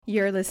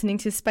You're listening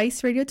to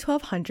Spice Radio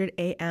 1200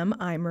 AM.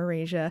 I'm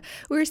Malaysia.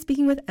 We're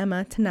speaking with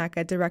Emma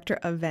Tanaka, director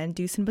of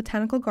VanDusen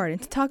Botanical Garden,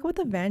 to talk about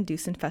the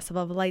VanDusen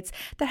Festival of Lights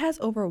that has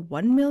over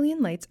 1 million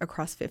lights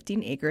across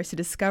 15 acres to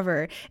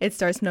discover. It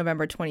starts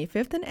November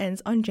 25th and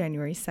ends on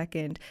January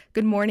 2nd.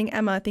 Good morning,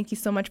 Emma. Thank you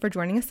so much for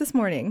joining us this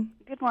morning.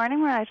 Good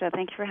morning, Malaysia.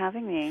 Thank you for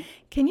having me.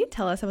 Can you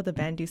tell us about the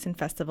VanDusen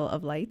Festival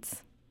of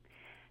Lights?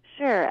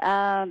 Sure.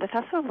 The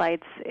Festival of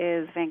Lights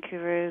is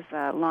Vancouver's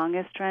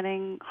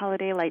longest-running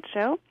holiday light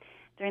show.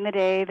 During the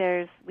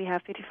day, we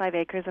have 55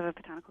 acres of a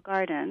botanical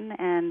garden,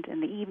 and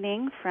in the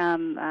evening,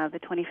 from the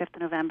 25th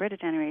of November to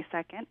January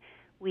 2nd,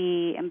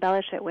 we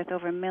embellish it with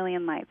over 1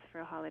 million lights for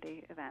a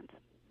holiday event.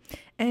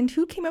 And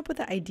who came up with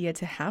the idea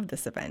to have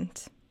this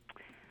event?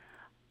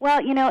 Well,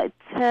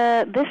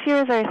 this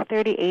year is our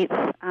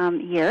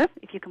 38th year,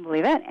 if you can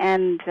believe it,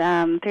 and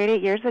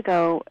 38 years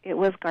ago, it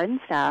was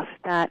garden staff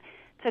that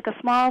took a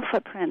small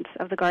footprint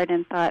of the garden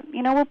and thought,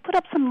 we'll put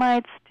up some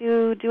lights,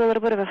 do a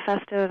little bit of a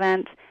festive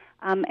event.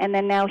 And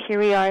then now here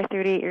we are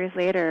 38 years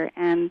later,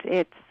 and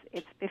it's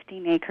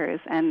 15 acres,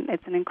 and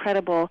it's an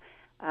incredible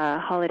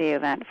holiday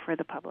event for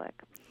the public.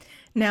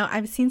 Now,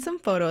 I've seen some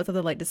photos of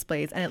the light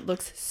displays, and it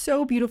looks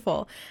so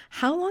beautiful.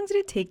 How long did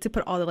it take to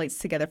put all the lights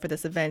together for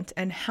this event,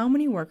 and how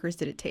many workers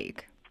did it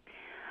take?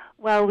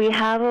 Well, we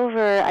have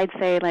over, I'd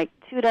say,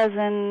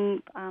 24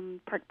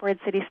 park board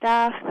city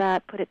staff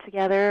that put it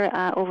together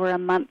over a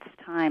month's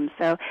time.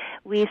 So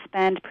we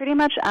spend pretty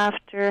much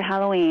after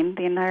Halloween,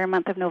 the entire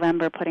month of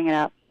November, putting it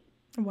up.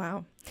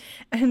 Wow.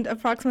 And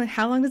approximately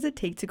how long does it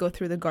take to go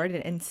through the garden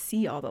and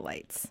see all the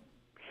lights?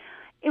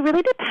 It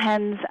really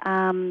depends,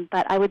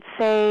 but I would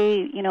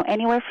say,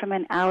 anywhere from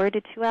an hour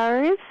to 2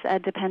 hours,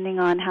 depending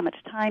on how much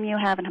time you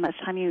have and how much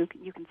time you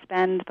can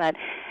spend. But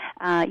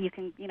you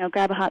can,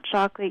 grab a hot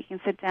chocolate, you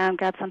can sit down,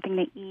 grab something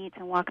to eat,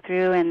 and walk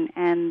through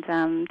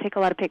and take a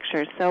lot of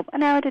pictures. So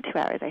an hour to 2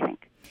 hours, I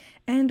think.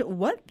 And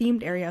what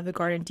themed area of the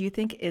garden do you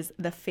think is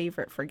the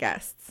favorite for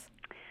guests?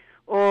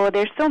 Oh,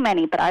 there's so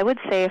many, but I would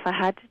say if I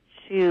had to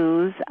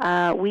choose,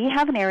 we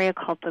have an area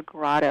called the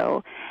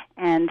Grotto,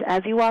 and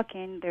as you walk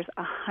in, there's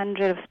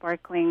hundreds of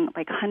sparkling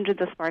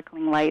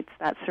lights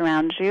that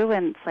surround you,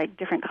 and it's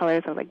different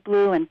colors of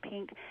blue and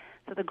pink.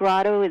 So the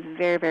Grotto is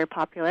very, very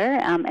popular,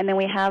 and then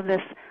we have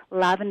this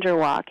lavender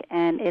walk,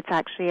 and it's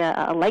actually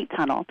a light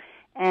tunnel,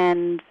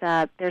 and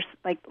there's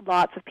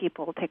lots of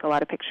people take a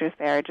lot of pictures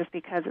there, just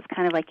because it's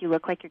kind of you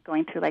look like you're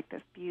going through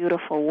this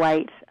beautiful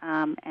white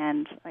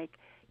and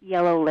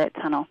yellow lit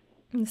tunnel.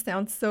 It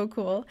sounds so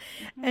cool.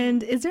 Mm-hmm.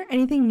 And is there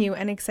anything new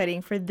and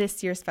exciting for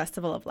this year's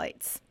Festival of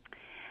Lights?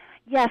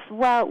 Yes,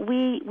 well,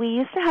 we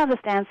used to have this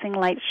dancing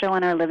light show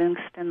on our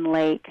Livingston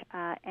Lake,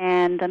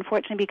 and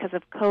unfortunately because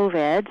of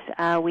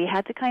COVID, we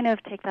had to kind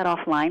of take that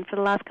offline for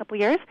the last couple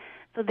of years.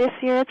 So this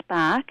year it's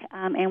back,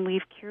 and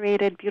we've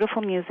curated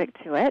beautiful music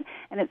to it,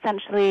 and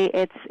essentially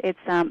it's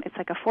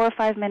like a 4 or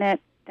 5 minute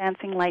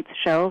dancing lights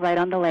show right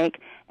on the lake,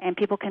 and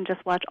people can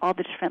just watch all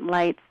the different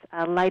lights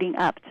lighting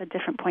up to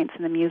different points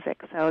in the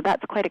music. So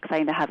that's quite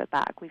exciting to have it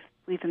back.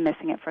 We've been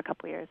missing it for a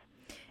couple of years.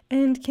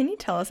 And can you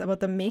tell us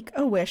about the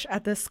Make-A-Wish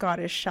at the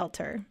Scottish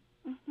Shelter?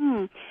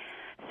 Mm-hmm.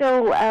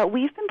 So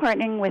we've been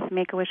partnering with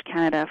Make-A-Wish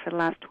Canada for the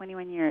last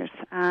 21 years,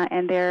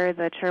 and they're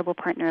the charitable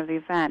partner of the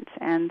event.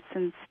 And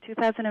since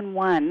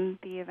 2001,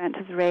 the event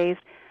has raised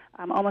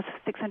almost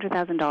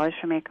 $600,000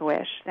 for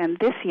Make-A-Wish. And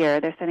this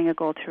year, they're setting a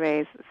goal to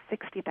raise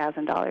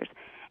 $60,000.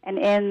 And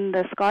in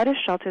the Scottish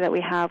shelter that we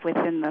have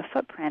within the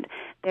footprint,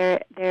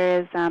 there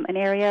is an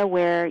area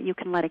where you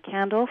can light a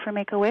candle for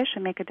Make-A-Wish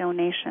and make a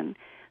donation.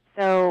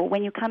 So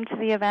when you come to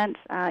the event,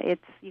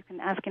 you can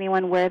ask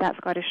anyone where that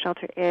Scottish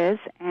shelter is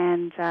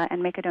and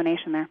make a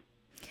donation there.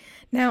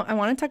 Now, I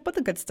want to talk about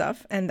the good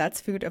stuff, and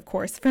that's food, of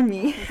course, for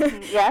me.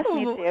 Yes,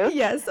 me too.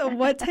 Yes. So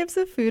what types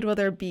of food will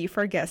there be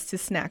for guests to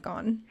snack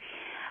on?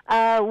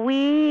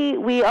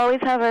 We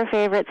always have our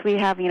favorites. We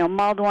have,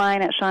 mulled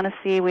wine at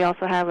Shaughnessy. We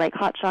also have,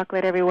 hot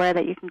chocolate everywhere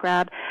that you can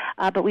grab.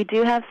 But we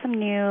do have some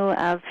new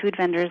food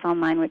vendors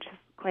online, which is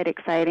quite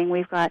exciting.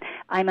 We've got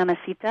Ay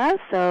Mamacita,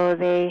 so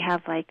they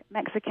have,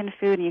 Mexican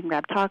food, and you can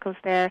grab tacos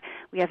there.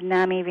 We have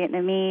Nami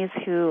Vietnamese,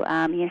 who,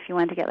 if you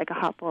want to get, a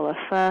hot bowl of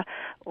pho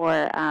or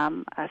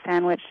a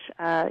sandwich,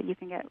 you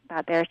can get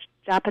that there.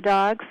 Japa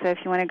dogs, so if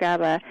you want to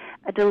grab a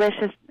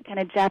delicious kind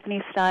of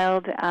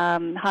Japanese-styled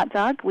hot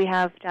dog, we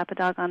have Japa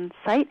dog on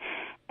site.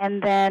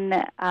 And then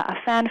a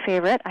fan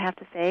favorite, I have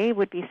to say,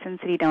 would be Sin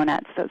City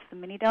Donuts. So it's the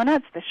mini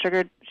donuts, the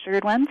sugared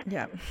ones.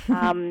 Yeah.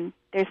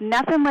 There's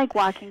nothing like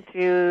walking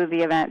through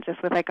the event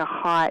just with a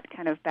hot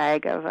kind of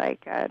bag of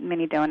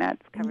mini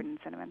donuts covered in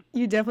cinnamon.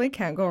 You definitely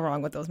can't go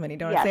wrong with those mini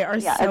donuts. Yes, they are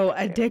so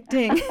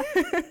addicting.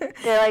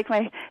 They're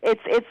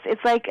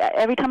it's like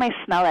every time I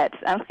smell it,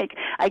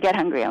 I get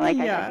hungry. I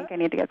think I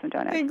need to get some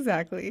donuts.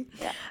 Exactly.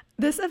 Yeah.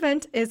 This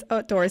event is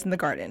outdoors in the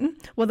garden.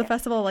 Will the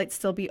Festival of Lights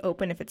still be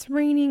open if it's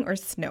raining or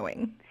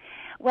snowing?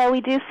 Well,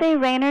 we do say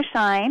rain or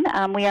shine.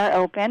 We are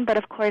open, but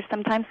of course,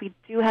 sometimes we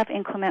do have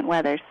inclement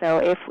weather. So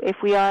if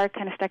we are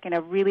kind of stuck in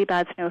a really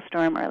bad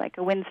snowstorm or like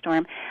a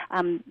windstorm,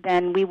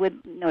 then we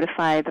would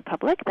notify the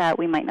public that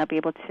we might not be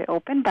able to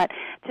open. But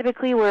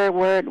typically, we're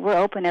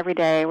open every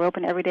day. We're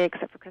open every day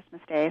except for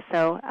Christmas Day.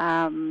 So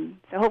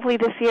so hopefully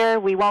this year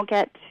we won't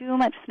get too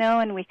much snow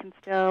and we can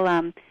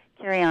still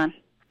carry on.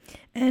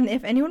 And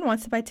if anyone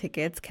wants to buy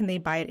tickets, can they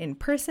buy it in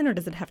person or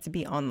does it have to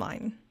be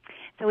online?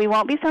 So we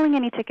won't be selling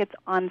any tickets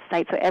on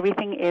site, so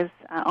everything is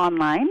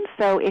online.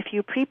 So if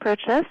you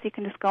pre-purchase, you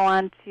can just go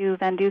on to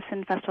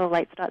VanDusen Festival of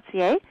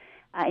Lights.ca,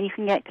 and you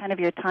can get kind of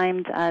your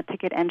timed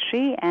ticket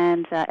entry,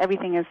 and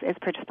everything is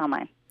purchased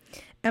online.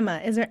 Emma,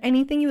 is there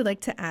anything you would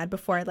like to add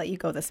before I let you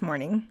go this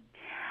morning?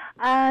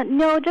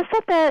 No, just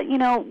that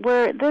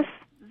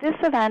this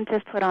event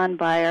is put on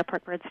by our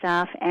Park Board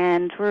staff,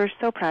 and we're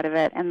so proud of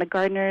it. And the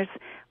gardeners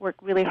work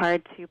really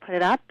hard to put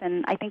it up.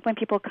 And I think when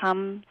people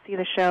come see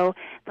the show,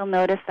 they'll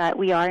notice that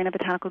we are in a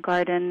botanical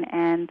garden,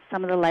 and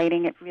some of the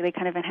lighting, it really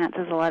kind of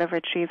enhances a lot of our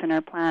trees and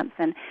our plants.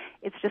 And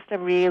it's just a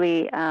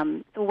really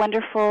it's a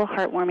wonderful,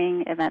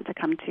 heartwarming event to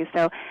come to.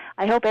 So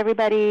I hope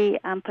everybody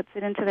puts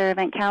it into their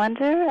event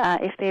calendar.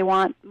 If they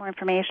want more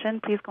information,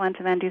 please go on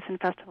to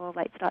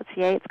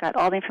VanDusenFestivalOfLights.ca. It's got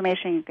all the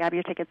information. You can grab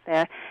your tickets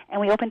there.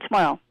 And we open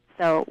tomorrow.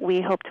 So we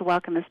hope to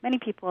welcome as many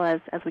people as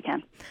we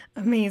can.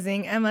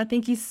 Amazing. Emma,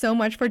 thank you so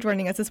much for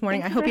joining us this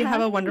morning. I hope you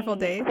have a wonderful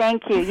day.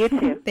 Thank you. You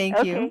too.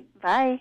 Thank you. Bye.